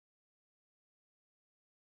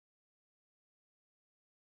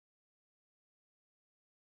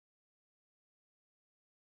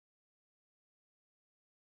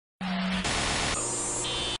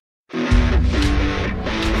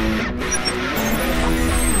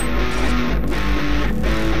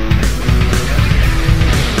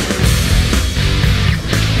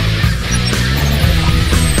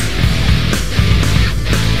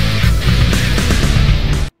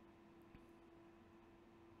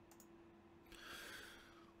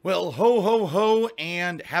Well, ho, ho, ho,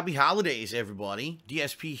 and happy holidays, everybody.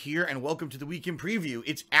 DSP here, and welcome to the Weekend Preview.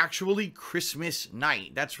 It's actually Christmas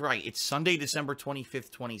night. That's right. It's Sunday, December 25th,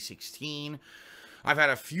 2016. I've had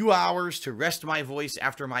a few hours to rest my voice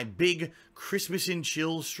after my big Christmas and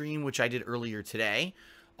Chill stream, which I did earlier today.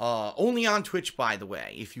 Only on Twitch, by the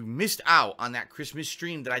way. If you missed out on that Christmas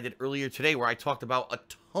stream that I did earlier today, where I talked about a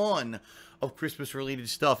ton of Christmas-related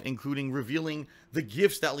stuff, including revealing the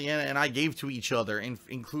gifts that Leanna and I gave to each other, and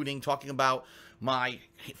including talking about my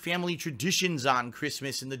family traditions on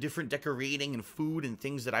Christmas and the different decorating and food and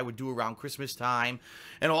things that I would do around Christmas time,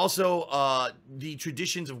 and also the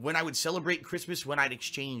traditions of when I would celebrate Christmas, when I'd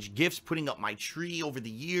exchange gifts, putting up my tree over the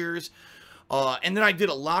years. And then I did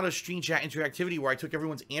a lot of stream chat interactivity where I took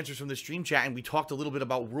everyone's answers from the stream chat and we talked a little bit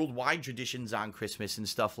about worldwide traditions on Christmas and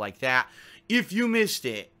stuff like that. If you missed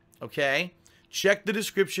it, okay, check the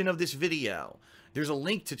description of this video. There's a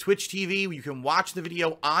link to Twitch TV where you can watch the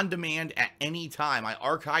video on demand at any time. I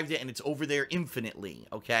archived it and it's over there infinitely,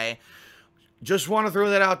 okay? Just want to throw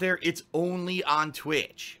that out there. It's only on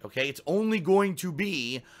Twitch, okay? It's only going to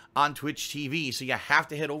be on Twitch TV, so you have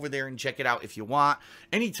to head over there and check it out if you want.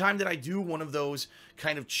 Anytime that I do one of those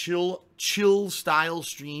kind of chill style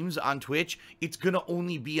streams on Twitch, it's going to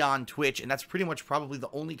only be on Twitch, and that's pretty much probably the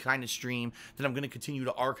only kind of stream that I'm going to continue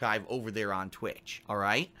to archive over there on Twitch, all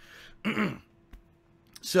right?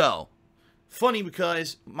 So, funny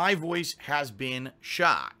because my voice has been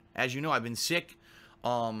shot. As you know, I've been sick.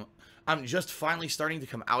 I'm just finally starting to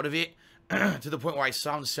come out of it to the point where I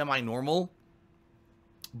sound semi-normal.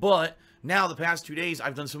 But now, the past 2 days,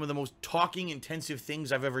 I've done some of the most talking-intensive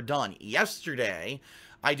things I've ever done. Yesterday,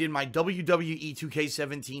 I did my WWE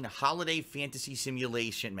 2K17 Holiday Fantasy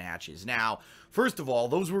Simulation matches. Now, first of all,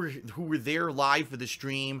 those who were there live for the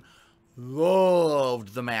stream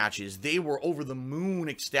loved the matches. They were over the moon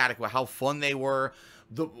ecstatic about how fun they were.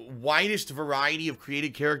 The widest variety of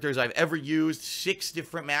created characters I've ever used. 6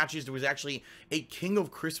 different matches. There was actually a King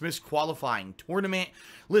of Christmas qualifying tournament.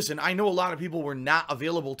 Listen, I know a lot of people were not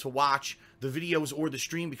available to watch the videos or the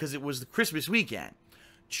stream because it was the Christmas weekend.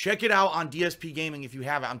 Check it out on DSP Gaming if you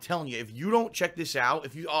have it. I'm telling you, if you don't check this out,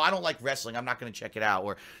 if you, oh, I don't like wrestling, I'm not going to check it out,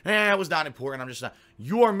 or, it was not important, I'm just not,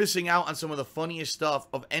 you are missing out on some of the funniest stuff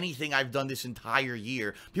of anything I've done this entire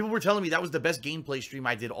year. People were telling me that was the best gameplay stream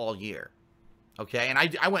I did all year. Okay, and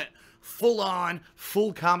I went full on,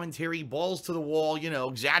 full commentary, balls to the wall, you know,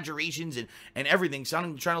 exaggerations and everything,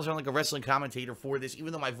 trying to sound like a wrestling commentator for this,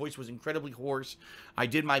 even though my voice was incredibly hoarse. I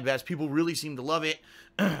did my best. People really seemed to love it,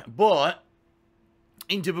 but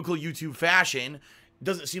in typical YouTube fashion, it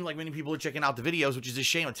doesn't seem like many people are checking out the videos, which is a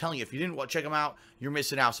shame. I'm telling you, if you didn't check them out, you're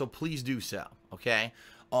missing out, so please do so, okay?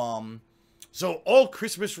 So all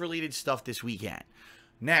Christmas-related stuff this weekend.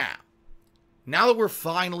 Now that we're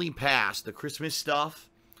finally past the Christmas stuff,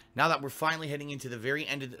 now that we're finally heading into the very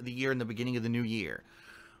end of the year and the beginning of the new year,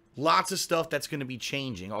 lots of stuff that's going to be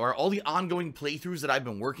changing. Or all the ongoing playthroughs that I've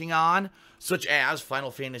been working on, such as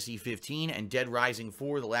Final Fantasy 15 and Dead Rising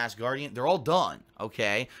 4, The Last Guardian, they're all done,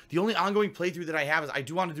 okay? The only ongoing playthrough that I have is I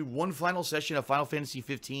do want to do one final session of Final Fantasy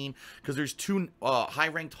 15 because there's 2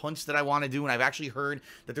 high-ranked hunts that I want to do, and I've actually heard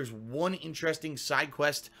that there's one interesting side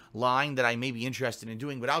quest line that I may be interested in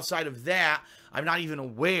doing. But outside of that, I'm not even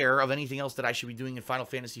aware of anything else that I should be doing in Final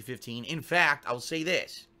Fantasy 15. In fact, I'll say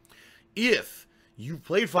this. If you've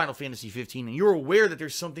played Final Fantasy 15 and you're aware that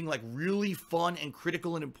there's something like really fun and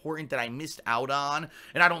critical and important that I missed out on,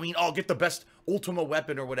 and I don't mean, oh, get the best Ultima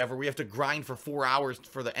weapon or whatever, we have to grind for 4 hours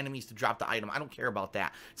for the enemies to drop the item. I don't care about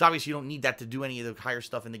that. It's obvious you don't need that to do any of the higher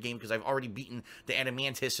stuff in the game because I've already beaten the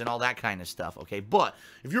Adamantis and all that kind of stuff, okay? But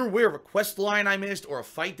if you're aware of a quest line I missed or a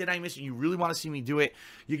fight that I missed and you really want to see me do it,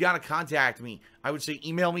 you got to contact me. I would say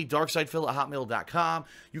email me, darksidephil@hotmail.com.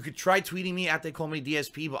 You could try tweeting me at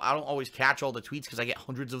theycallmedsp, but I don't always catch all the tweets because I get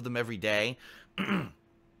hundreds of them every day.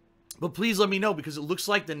 But please let me know, because it looks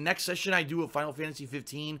like the next session I do of Final Fantasy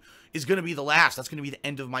 15 is going to be the last. That's going to be the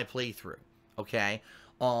end of my playthrough, okay?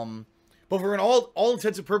 But for all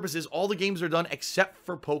intents and purposes, all the games are done except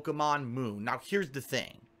for Pokemon Moon. Now, here's the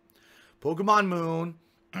thing. Pokemon Moon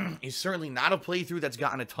is certainly not a playthrough that's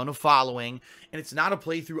gotten a ton of following, and it's not a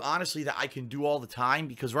playthrough, honestly, that I can do all the time,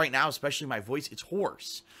 because right now, especially my voice, it's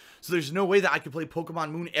hoarse. So there's no way that I can play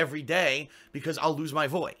Pokemon Moon every day because I'll lose my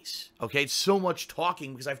voice, okay? It's so much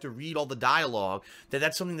talking because I have to read all the dialogue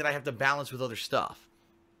that's something that I have to balance with other stuff.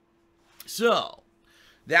 So,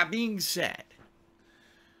 that being said,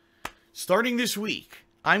 starting this week,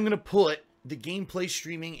 I'm going to put the gameplay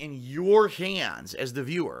streaming in your hands as the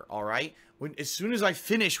viewer, all right? As soon as I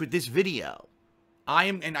finish with this video,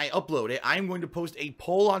 and I upload it, I am going to post a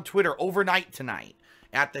poll on Twitter overnight tonight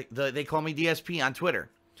at They Call Me DSP on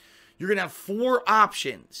Twitter. you're going to have 4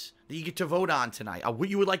 options that you get to vote on tonight. What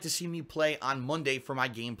you would like to see me play on Monday for my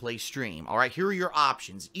gameplay stream. All right, here are your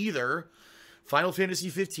options. Either Final Fantasy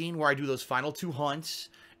 15, where I do those final 2 hunts,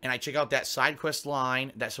 and I check out that side quest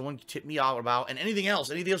line that someone tipped me out about, and anything else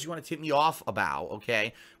you want to tip me off about,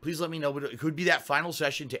 okay? Please let me know, but it could be that final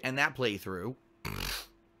session to end that playthrough.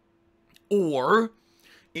 Or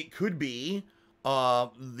it could be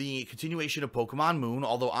the continuation of Pokemon Moon,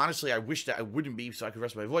 although honestly I wish that I wouldn't be so I could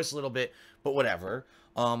rest my voice a little bit, but whatever.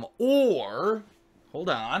 Or, hold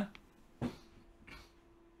on.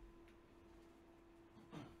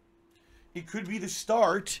 It could be the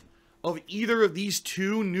start of either of these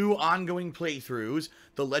 2 new ongoing playthroughs,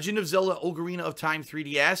 The Legend of Zelda Ocarina of Time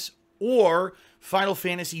 3DS or Final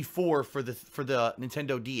Fantasy IV for the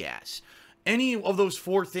Nintendo DS. Any of those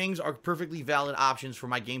 4 things are perfectly valid options for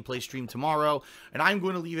my gameplay stream tomorrow, and I'm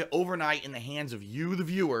going to leave it overnight in the hands of you, the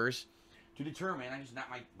viewers, to determine, I just knocked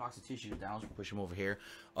my box of tissues down, let's push them over here,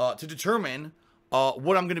 to determine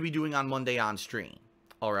what I'm going to be doing on Monday on stream.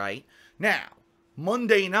 All right? Now,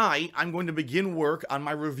 Monday night, I'm going to begin work on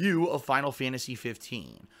my review of Final Fantasy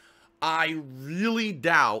 15. I really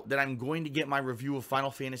doubt that I'm going to get my review of Final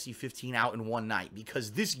Fantasy 15 out in one night,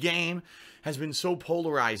 because this game has been so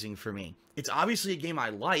polarizing for me. It's obviously a game I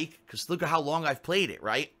like, because look at how long I've played it,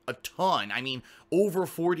 right? A ton. I mean, over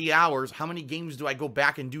 40 hours. How many games do I go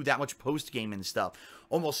back and do that much post-game and stuff?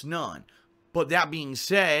 Almost none. But that being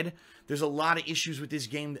said, there's a lot of issues with this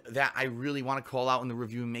game that I really want to call out in the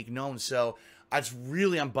review and make known. So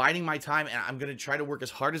I'm biding my time, and I'm going to try to work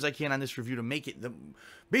as hard as I can on this review to make it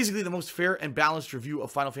basically the most fair and balanced review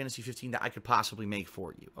of Final Fantasy 15 that I could possibly make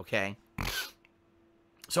for you, okay?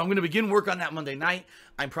 So I'm going to begin work on that Monday night.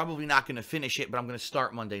 I'm probably not going to finish it, but I'm going to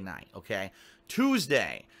start Monday night, okay?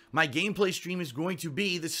 Tuesday, my gameplay stream is going to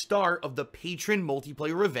be the start of the Patron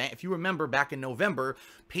multiplayer event. If you remember, back in November,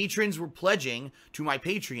 patrons were pledging to my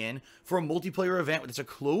Patreon for a multiplayer event. It's a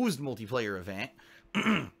closed multiplayer event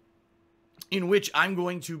in which I'm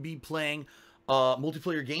going to be playing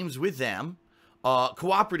multiplayer games with them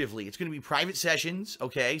cooperatively. It's going to be private sessions,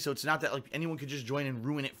 okay? So it's not that like anyone could just join and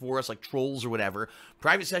ruin it for us like trolls or whatever.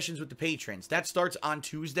 Private sessions with the patrons. That starts on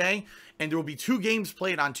Tuesday, and there will be 2 games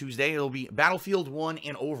played on Tuesday. It'll be Battlefield 1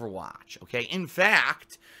 and Overwatch, okay? In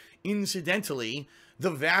fact, incidentally, the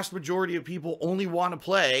vast majority of people only want to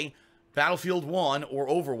play Battlefield 1 or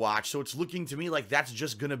Overwatch, so it's looking to me like that's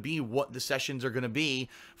just going to be what the sessions are going to be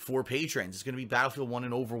for patrons. It's going to be Battlefield 1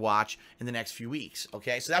 and Overwatch in the next few weeks,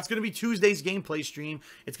 okay? So that's going to be Tuesday's gameplay stream.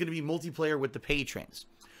 It's going to be multiplayer with the patrons.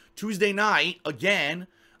 Tuesday night, again,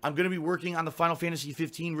 I'm going to be working on the Final Fantasy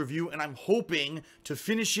 15 review, and I'm hoping to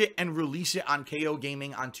finish it and release it on KO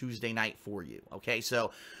Gaming on Tuesday night for you, okay?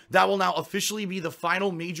 So that will now officially be the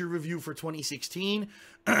final major review for 2016.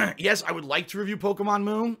 Yes, I would like to review Pokemon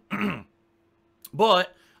Moon,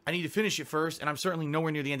 but I need to finish it first, and I'm certainly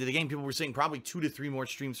nowhere near the end of the game. People were saying probably 2 to 3 more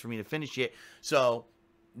streams for me to finish it, so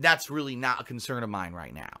that's really not a concern of mine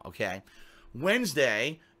right now, okay?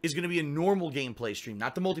 Wednesday is going to be a normal gameplay stream,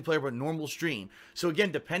 not the multiplayer, but normal stream. So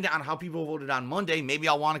again, depending on how people voted on Monday, maybe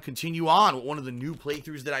I'll want to continue on with one of the new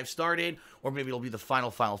playthroughs that I've started, or maybe it'll be the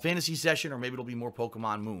final Final Fantasy session, or maybe it'll be more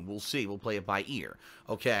Pokemon Moon. We'll see. We'll play it by ear,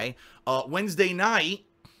 okay? Wednesday night,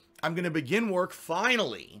 I'm going to begin work,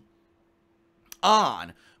 finally,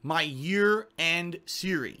 on my year-end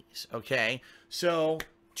series, okay? So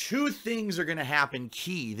 2 things are going to happen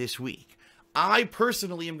key this week. I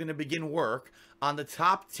personally am going to begin work on the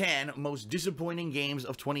top 10 most disappointing games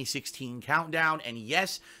of 2016 countdown. And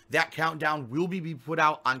yes, that countdown will be put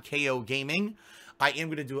out on KO Gaming. I am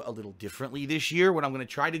going to do it a little differently this year. What I'm going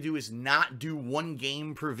to try to do is not do 1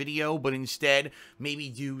 game per video, but instead maybe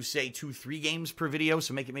do, say, 2-3 games per video.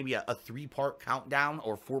 So make it maybe a 3-part countdown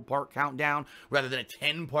or 4-part countdown rather than a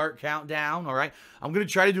 10-part countdown, all right? I'm going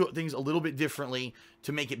to try to do things a little bit differently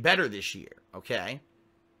to make it better this year, okay?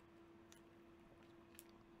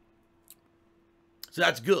 So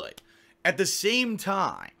that's good. At the same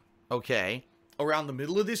time, okay, around the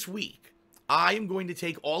middle of this week, I am going to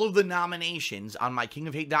take all of the nominations on my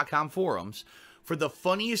kingofhate.com forums for the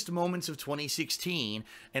funniest moments of 2016,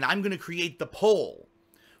 and I'm going to create the poll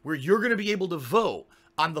where you're going to be able to vote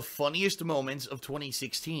on the funniest moments of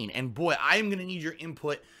 2016. And boy, I am going to need your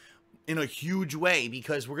input in a huge way,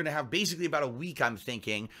 because we're going to have basically about a week, I'm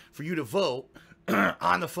thinking, for you to vote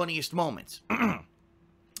on the funniest moments.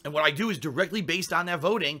 And what I do is directly based on that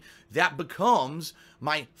voting, that becomes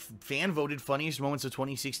my fan-voted funniest moments of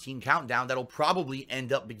 2016 countdown that'll probably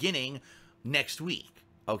end up beginning next week,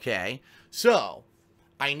 okay? So,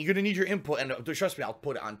 I'm going to need your input, and trust me, I'll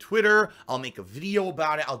put it on Twitter, I'll make a video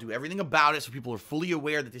about it, I'll do everything about it so people are fully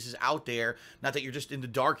aware that this is out there, not that you're just in the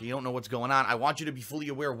dark and you don't know what's going on. I want you to be fully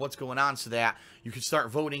aware of what's going on so that you can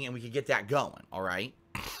start voting and we can get that going, all right?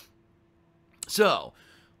 So,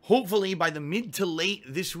 hopefully by the mid to late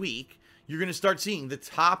this week, you're going to start seeing the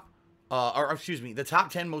top the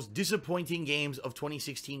top 10 most disappointing games of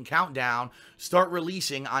 2016 countdown start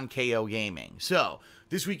releasing on KO Gaming. So,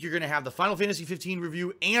 this week you're going to have the Final Fantasy 15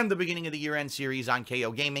 review and the beginning of the year-end series on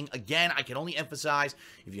KO Gaming. Again, I can only emphasize,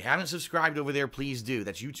 if you haven't subscribed over there, please do.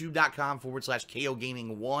 That's youtube.com/KO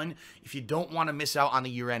Gaming 1 if you don't want to miss out on the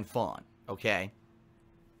year-end fun, okay?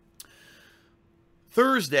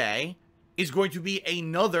 Thursday is going to be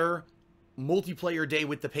another multiplayer day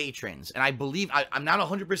with the patrons, and I believe I'm not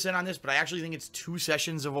 100% on this, but I actually think it's 2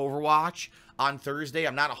 sessions of Overwatch on Thursday.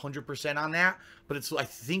 I'm not 100% on that, but I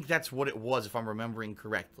think that's what it was, if I'm remembering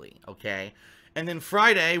correctly, okay? And then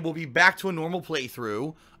Friday we'll be back to a normal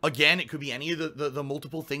playthrough. Again, it could be any of the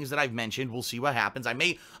multiple things that I've mentioned. We'll see what happens. I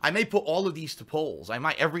may put all of these to polls. I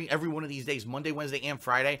might every one of these days, Monday, Wednesday, and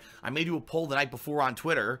Friday, I may do a poll the night before on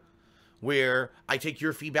Twitter where I take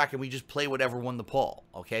your feedback and we just play whatever won the poll.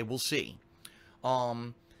 Okay, we'll see.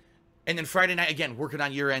 And then Friday night, again, working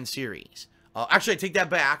on year-end series. Actually, I take that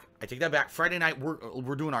back. Friday night,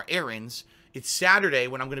 we're doing our errands. It's Saturday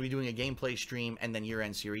when I'm going to be doing a gameplay stream and then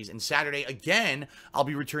year-end series. And Saturday, again, I'll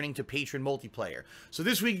be returning to Patron multiplayer. So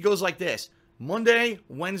this week it goes like this. Monday,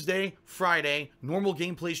 Wednesday, Friday, normal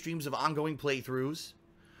gameplay streams of ongoing playthroughs.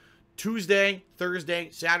 Tuesday, Thursday,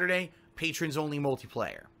 Saturday, patrons-only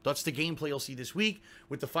multiplayer. That's the gameplay you'll see this week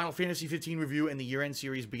with the Final Fantasy 15 review and the year-end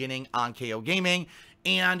series beginning on KO Gaming,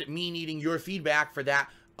 and me needing your feedback for that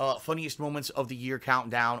funniest moments of the year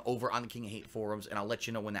countdown over on the King of Hate forums, and I'll let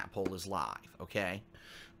you know when that poll is live, okay?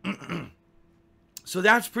 So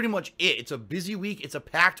that's pretty much it. It's a busy week. It's a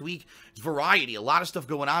packed week. It's variety. A lot of stuff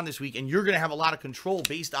going on this week, and you're going to have a lot of control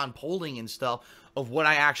based on polling and stuff of what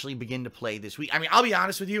I actually begin to play this week. I mean, I'll be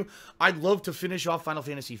honest with you. I'd love to finish off Final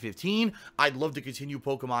Fantasy 15. I'd love to continue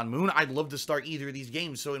Pokemon Moon. I'd love to start either of these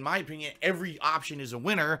games. So in my opinion, every option is a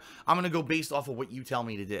winner. I'm going to go based off of what you tell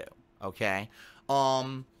me to do. Okay?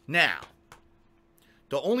 Now,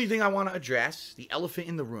 the only thing I want to address, the elephant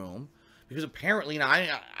in the room, because apparently, now, I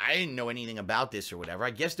didn't know anything about this or whatever.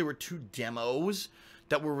 I guess there were 2 demos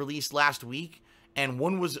that were released last week, and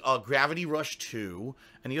one was Gravity Rush 2,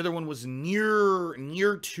 and the other one was Near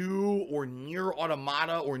 2 or Near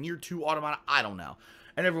Automata or Near 2 Automata. I don't know.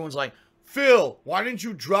 And everyone's like, Phil, why didn't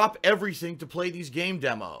you drop everything to play these game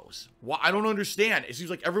demos? Why? I don't understand. It seems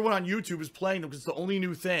like everyone on YouTube is playing them because it's the only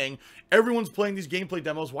new thing. Everyone's playing these gameplay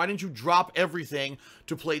demos. Why didn't you drop everything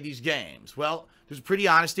to play these games? Well, there's a pretty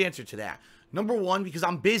honest answer to that. Number one, because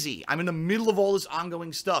I'm busy. I'm in the middle of all this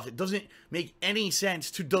ongoing stuff. It doesn't make any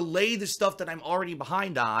sense to delay the stuff that I'm already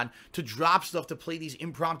behind on to drop stuff to play these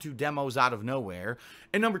impromptu demos out of nowhere.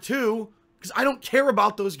 And number two, because I don't care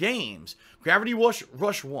about those games. Gravity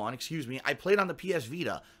Rush 1, excuse me, I played on the PS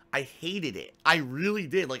Vita. I hated it. I really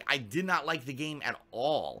did. Like, I did not like the game at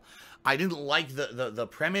all. I didn't like the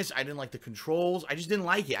premise. I didn't like the controls. I just didn't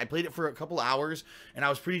like it. I played it for a couple hours, and I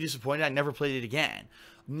was pretty disappointed. I never played it again.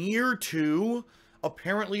 Nier 2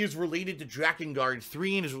 apparently is related to Drakengard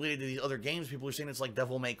 3 and is related to these other games. People are saying it's like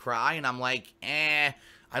Devil May Cry, and I'm like,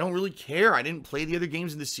 I don't really care. I didn't play the other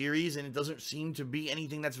games in the series, and it doesn't seem to be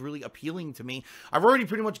anything that's really appealing to me. I've already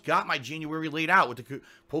pretty much got my January laid out with the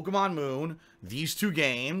Pokemon Moon, these 2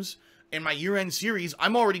 games, and my year-end series.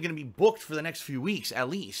 I'm already going to be booked for the next few weeks, at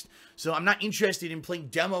least. So I'm not interested in playing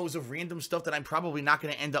demos of random stuff that I'm probably not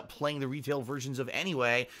going to end up playing the retail versions of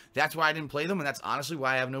anyway. That's why I didn't play them, and that's honestly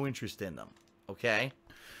why I have no interest in them. Okay?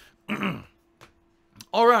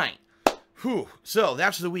 All right. Whew. So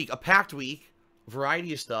that's the week. A packed week.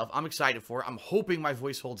 Variety of stuff. I'm excited for it. I'm hoping my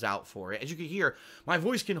voice holds out for it. As you can hear, my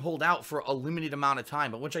voice can hold out for a limited amount of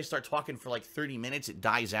time, but once I start talking for like 30 minutes, it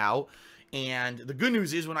dies out. And the good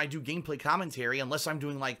news is when I do gameplay commentary, unless I'm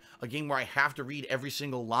doing like a game where I have to read every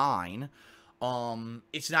single line,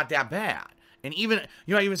 it's not that bad. And even,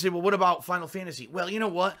 you know, I even say, well, what about Final Fantasy? Well, you know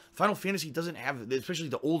what? Final Fantasy doesn't have, especially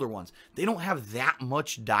the older ones, they don't have that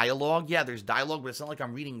much dialogue. Yeah, there's dialogue, but it's not like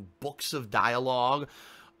I'm reading books of dialogue.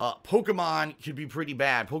 Pokemon could be pretty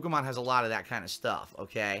bad. Pokemon has a lot of that kind of stuff,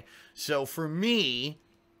 okay? So for me,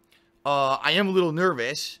 I am a little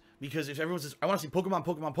nervous because if everyone says, I want to see Pokemon,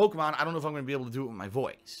 Pokemon, Pokemon, I don't know if I'm going to be able to do it with my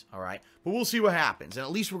voice, all right? But we'll see what happens. And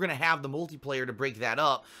at least we're going to have the multiplayer to break that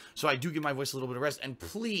up, so I do give my voice a little bit of rest. And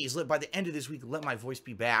please, by the end of this week, let my voice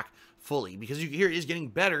be back fully. Because you can hear it is getting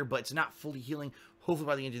better, but it's not fully healing. Hopefully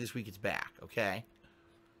by the end of this week, it's back, okay?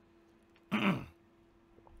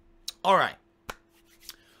 All right.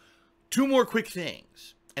 Two more quick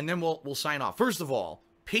things, and then we'll sign off. First of all,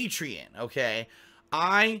 Patreon, okay?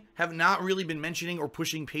 I have not really been mentioning or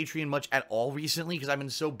pushing Patreon much at all recently because I've been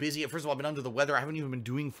so busy. First of all, I've been under the weather. I haven't even been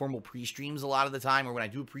doing formal pre-streams a lot of the time, or when I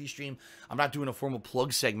do pre-stream, I'm not doing a formal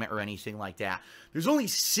plug segment or anything like that. There's only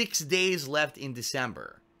 6 days left in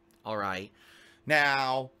December, all right?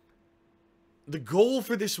 Now, the goal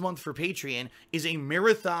for this month for Patreon is a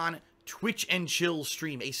marathon Twitch and chill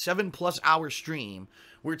stream, a 7+ hour stream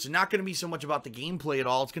where it's not going to be so much about the gameplay at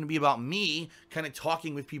all. It's going to be about me kind of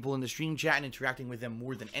talking with people in the stream chat and interacting with them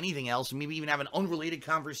more than anything else, and maybe even having unrelated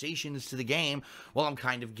conversations to the game while I'm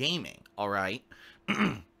kind of gaming, all right?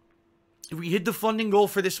 If we hit the funding goal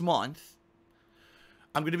for this month,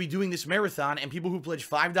 I'm going to be doing this marathon, and people who pledge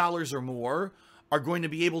 $5 or more are going to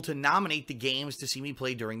be able to nominate the games to see me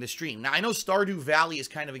play during the stream. Now, I know Stardew Valley is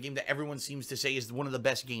kind of a game that everyone seems to say is one of the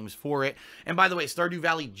best games for it. And by the way, Stardew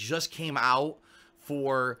Valley just came out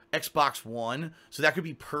for Xbox One, so that could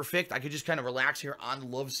be perfect. I could just kind of relax here on the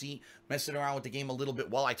love seat, messing around with the game a little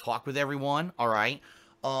bit while I talk with everyone, all right?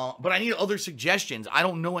 But I need other suggestions. I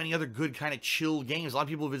don't know any other good kind of chill games. A lot of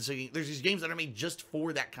people have been saying there's these games that are made just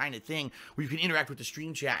for that kind of thing where you can interact with the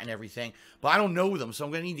stream chat and everything, but I don't know them, so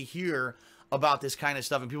I'm going to need to hear about this kind of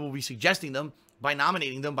stuff, and people will be suggesting them by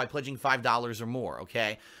nominating them by pledging $5 or more,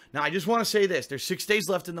 okay? Now, I just want to say this. There's 6 days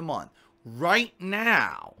left in the month. Right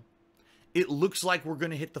now, it looks like we're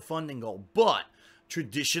going to hit the funding goal, but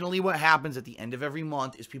traditionally what happens at the end of every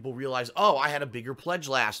month is people realize, oh, I had a bigger pledge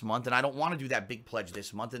last month, and I don't want to do that big pledge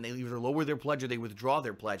this month, and they either lower their pledge or they withdraw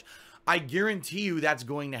their pledge. I guarantee you that's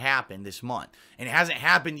going to happen this month. And it hasn't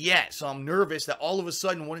happened yet, so I'm nervous that all of a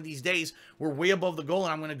sudden, one of these days, we're way above the goal,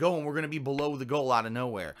 and I'm going to go, and we're going to be below the goal out of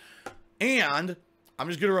nowhere. And I'm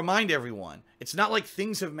just going to remind everyone, it's not like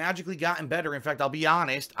things have magically gotten better. In fact, I'll be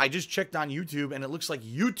honest, I just checked on YouTube, and it looks like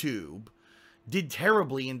YouTube did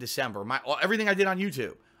terribly in December. Everything I did on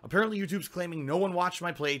YouTube. Apparently, YouTube's claiming no one watched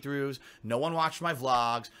my playthroughs, no one watched my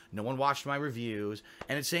vlogs, no one watched my reviews,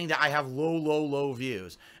 and it's saying that I have low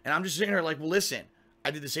views. And I'm just sitting here like, well, listen, I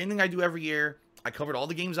did the same thing I do every year. I covered all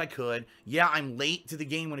the games I could. Yeah, I'm late to the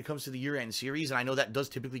game when it comes to the year-end series, and I know that does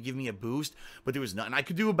typically give me a boost, but there was nothing I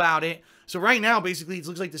could do about it. So right now, basically, it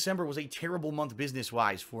looks like December was a terrible month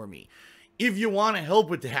business-wise for me. If you want to help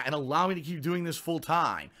with that and allow me to keep doing this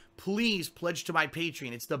full-time, please pledge to my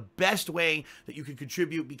Patreon. It's the best way that you can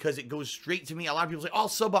contribute because it goes straight to me. A lot of people say, oh, I'll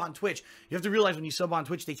sub on Twitch. You have to realize when you sub on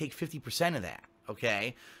Twitch, they take 50% of that,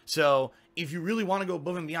 okay? So if you really want to go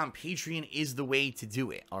above and beyond, Patreon is the way to do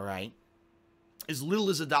it, all right? As little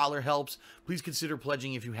as $1 helps. Please consider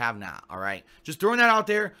pledging if you have not, all right? Just throwing that out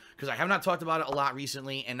there because I have not talked about it a lot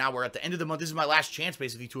recently, and now we're at the end of the month. This is my last chance,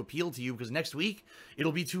 basically, to appeal to you because next week,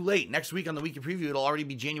 it'll be too late. Next week on the weekly preview, it'll already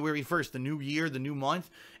be January 1st, the new year, the new month,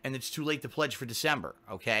 and it's too late to pledge for December,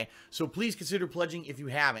 okay? So please consider pledging if you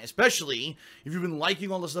haven't, especially if you've been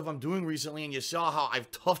liking all the stuff I'm doing recently and you saw how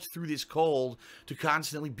I've toughed through this cold to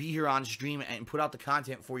constantly be here on stream and put out the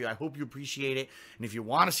content for you. I hope you appreciate it, and if you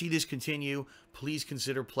want to see this continue, please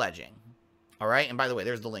consider pledging. All right? And by the way,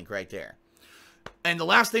 there's the link right there. And the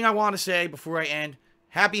last thing I want to say before I end,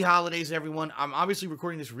 happy holidays, everyone. I'm obviously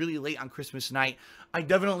recording this really late on Christmas night. I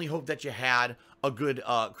definitely hope that you had a good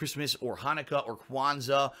Christmas or Hanukkah or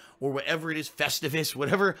Kwanzaa or whatever it is, Festivus,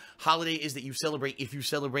 whatever holiday it is that you celebrate. If you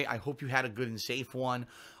celebrate, I hope you had a good and safe one.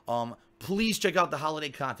 Please check out the holiday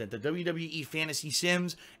content, the WWE Fantasy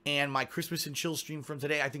Sims and my Christmas and Chill stream from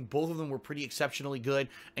today. I think both of them were pretty exceptionally good,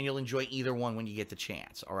 and you'll enjoy either one when you get the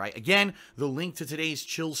chance, all right? Again, the link to today's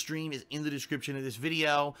Chill stream is in the description of this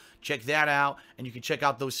video. Check that out, and you can check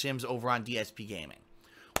out those Sims over on DSP Gaming.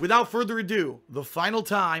 Without further ado, the final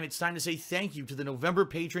time, it's time to say thank you to the November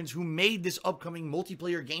patrons who made this upcoming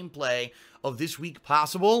multiplayer gameplay of this week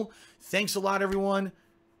possible. Thanks a lot, everyone.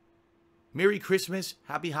 Merry Christmas,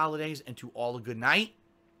 Happy Holidays, and to all a good night.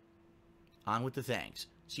 On with the thanks.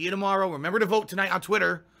 See you tomorrow. Remember to vote tonight on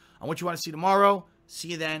Twitter on what you want to see tomorrow. See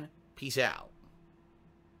you then. Peace out.